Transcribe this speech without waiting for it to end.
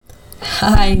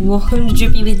Hi, welcome to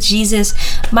Drippy with Jesus.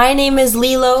 My name is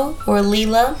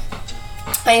Leelah.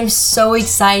 I am so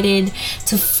excited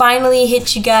to finally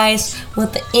hit you guys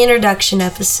with the introduction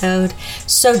episode.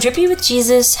 So, Drippy with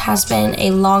Jesus has been a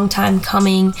long time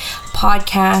coming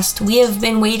podcast. We have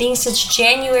been waiting since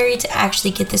January to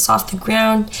actually get this off the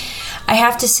ground. I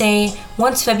have to say,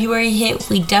 once February hit,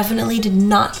 we definitely did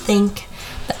not think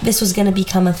that this was going to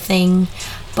become a thing.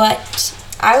 But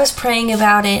I was praying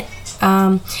about it,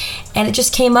 and it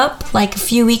just came up like a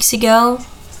few weeks ago,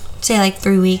 say like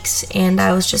 3 weeks, and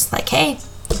I was just like, hey,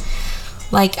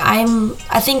 like I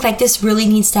think like this really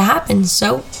needs to happen.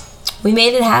 So we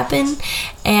made it happen,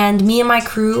 and me and my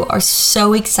crew are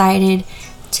so excited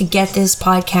to get this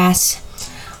podcast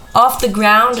off the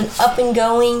ground and up and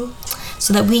going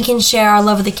so that we can share our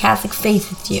love of the Catholic faith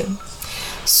with you.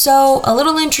 So, a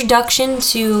little introduction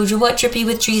to what Drippy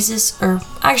with Jesus, or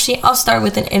actually, I'll start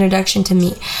with an introduction to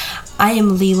me. I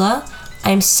am Leelah.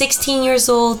 I am 16 years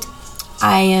old.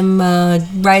 I am a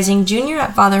rising junior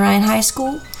at Father Ryan High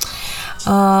School.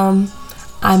 I'm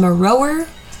a rower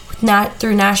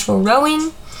through Nashville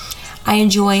Rowing. I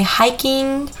enjoy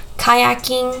hiking,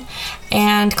 kayaking,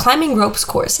 and climbing ropes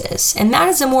courses. And that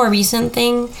is a more recent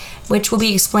thing, which will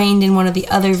be explained in one of the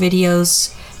other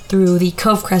videos through the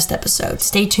Cove Crest episode.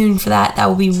 Stay tuned for that. That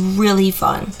will be really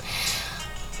fun.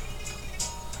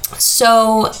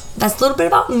 So that's a little bit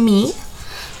about me.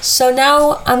 So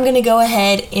now I'm going to go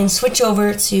ahead and switch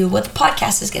over to what the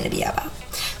podcast is going to be about.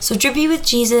 So Drippy with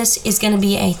Jesus is going to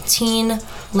be a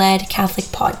teen-led Catholic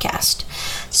podcast.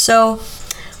 So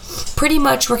pretty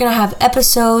much we're going to have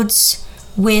episodes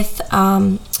with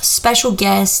special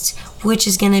guests, which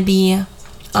is going to be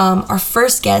our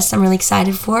first guest I'm really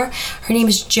excited for. Her name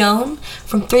is Joan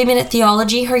from 3 Minute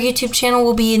Theology. Her YouTube channel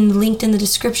will be linked in the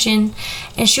description,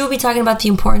 and she will be talking about the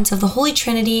importance of the Holy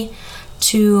Trinity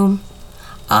to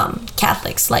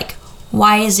Catholics. Like,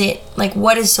 why is it, like,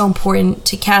 what is so important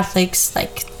to Catholics,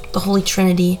 like the Holy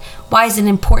Trinity? Why is it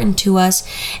important to us,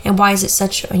 and why is it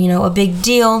such a big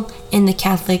deal in the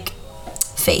Catholic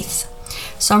faith?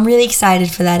 So I'm really excited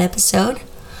for that episode.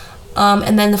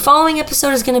 And then the following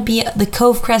episode is going to be the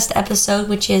Cove Crest episode,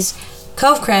 which is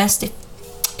Cove Crest,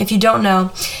 if you don't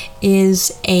know,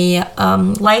 is a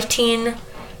Life Teen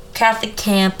Catholic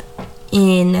camp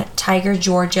in Tiger,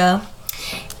 Georgia.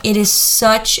 It is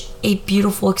such a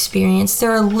beautiful experience.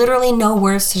 There are literally no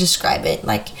words to describe it.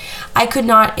 Like, I could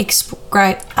not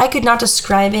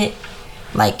describe it,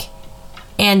 like,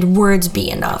 and words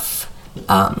be enough.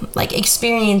 Like,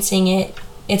 experiencing it,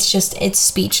 it's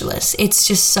speechless. It's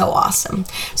just so awesome.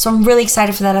 So I'm really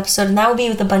excited for that episode, and that will be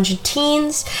with a bunch of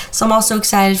teens. So I'm also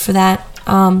excited for that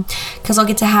because I'll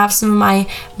get to have some of my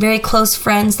very close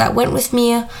friends that went with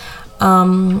me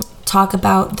talk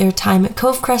about their time at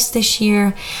Cove Crest this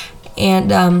year,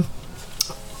 and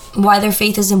why their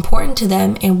faith is important to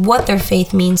them, and what their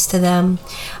faith means to them,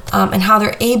 and how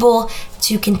they're able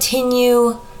to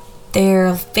continue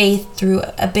their faith through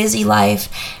a busy life,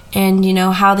 and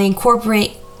how they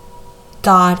incorporate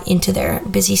God into their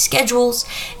busy schedules.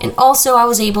 And also I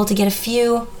was able to get a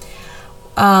few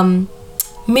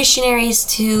missionaries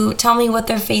to tell me what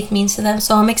their faith means to them,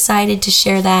 so I'm excited to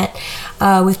share that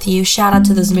with you. Shout out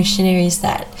to those missionaries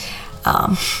that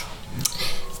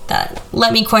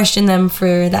let me question them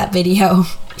for that video.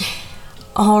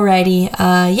 Alrighty,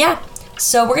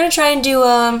 so we're gonna try and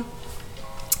do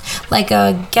like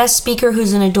a guest speaker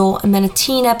who's an adult, and then a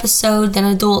teen episode, then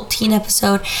an adult teen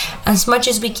episode, as much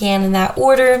as we can in that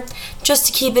order, just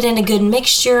to keep it in a good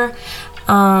mixture,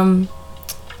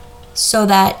 so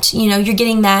that you're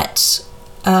getting that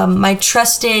my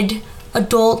trusted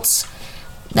adults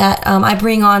that I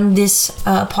bring on this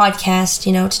podcast,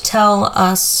 to tell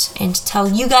us and to tell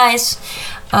you guys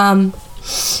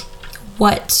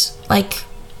what, like,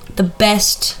 the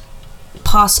best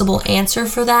possible answer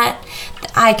for that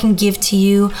I can give to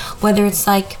you, whether it's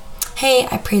like, hey,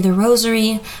 I pray the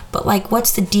rosary, but like,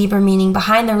 what's the deeper meaning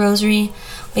behind the rosary?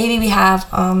 Maybe we have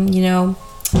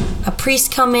a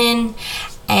priest come in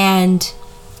and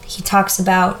he talks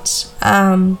about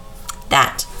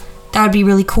that would be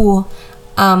really cool,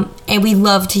 and we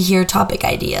love to hear topic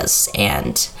ideas.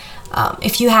 And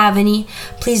if you have any,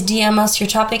 please DM us your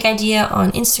topic idea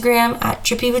on Instagram at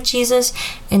Drippy with Jesus,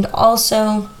 and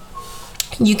also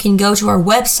you can go to our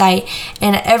website,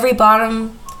 and at every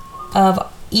bottom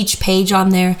of each page on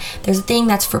there, there's a thing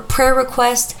that's for prayer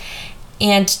requests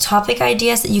and topic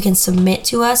ideas that you can submit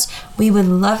to us. We would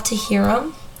love to hear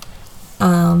them,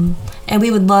 and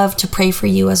we would love to pray for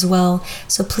you as well.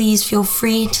 So please feel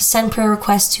free to send prayer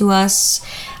requests to us,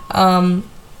 and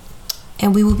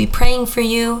we will be praying for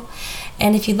you.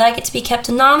 And if you'd like it to be kept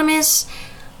anonymous,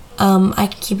 I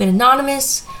can keep it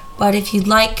anonymous, but if you'd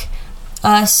like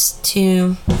us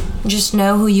to just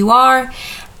know who you are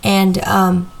and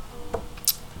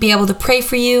be able to pray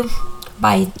for you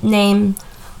by name,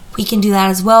 we can do that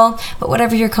as well. But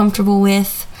whatever you're comfortable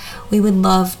with, we would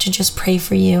love to just pray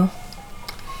for you.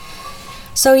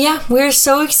 So yeah, we're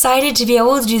so excited to be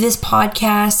able to do this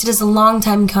podcast. It is a long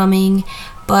time coming,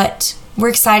 but we're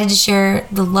excited to share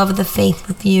the love of the faith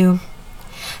with you.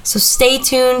 So stay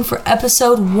tuned for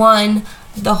episode 1,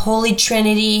 the Holy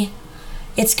Trinity.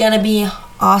 It's going to be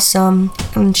awesome.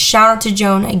 And shout out to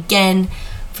Joan again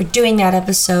for doing that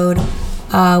episode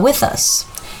with us.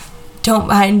 Don't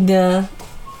mind the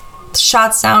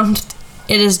shot sound.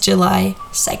 It is July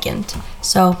 2nd.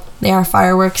 So they are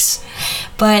fireworks.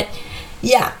 But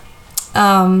yeah,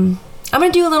 I'm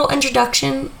going to do a little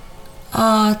introduction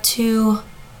to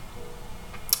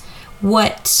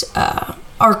what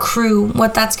our crew,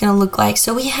 what that's going to look like.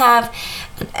 So we have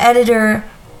an editor.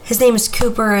 His name is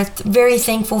Cooper. Very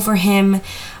thankful for him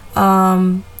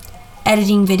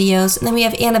editing videos. And then we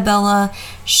have Annabella.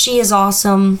 She is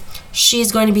awesome. She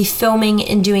is going to be filming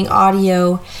and doing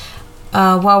audio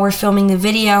while we're filming the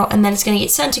video. And then it's going to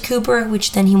get sent to Cooper,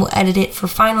 which then he will edit it for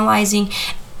finalizing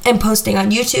and posting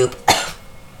on YouTube.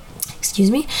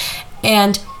 Excuse me.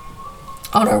 And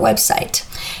on our website.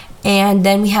 And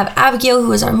then we have Abigail,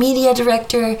 who is our media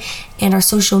director and our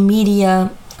social media,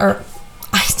 or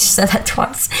I just said that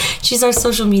twice. She's our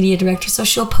social media director, so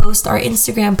she'll post our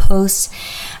Instagram posts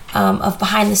of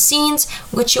behind the scenes,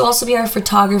 which will also be our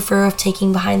photographer of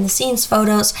taking behind the scenes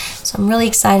photos. So I'm really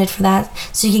excited for that.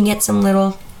 So you can get some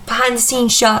little behind the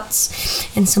scenes shots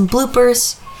and some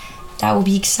bloopers. That will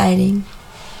be exciting.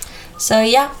 So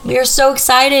yeah, we are so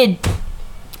excited.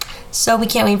 So we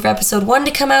can't wait for episode 1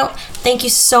 to come out. Thank you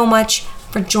so much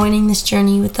for joining this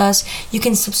journey with us. You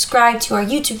can subscribe to our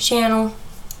YouTube channel.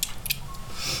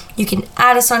 You can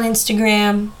add us on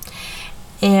Instagram.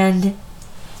 And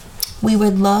we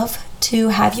would love to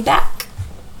have you back.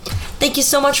 Thank you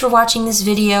so much for watching this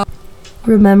video.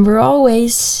 Remember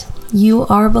always, you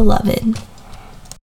are beloved.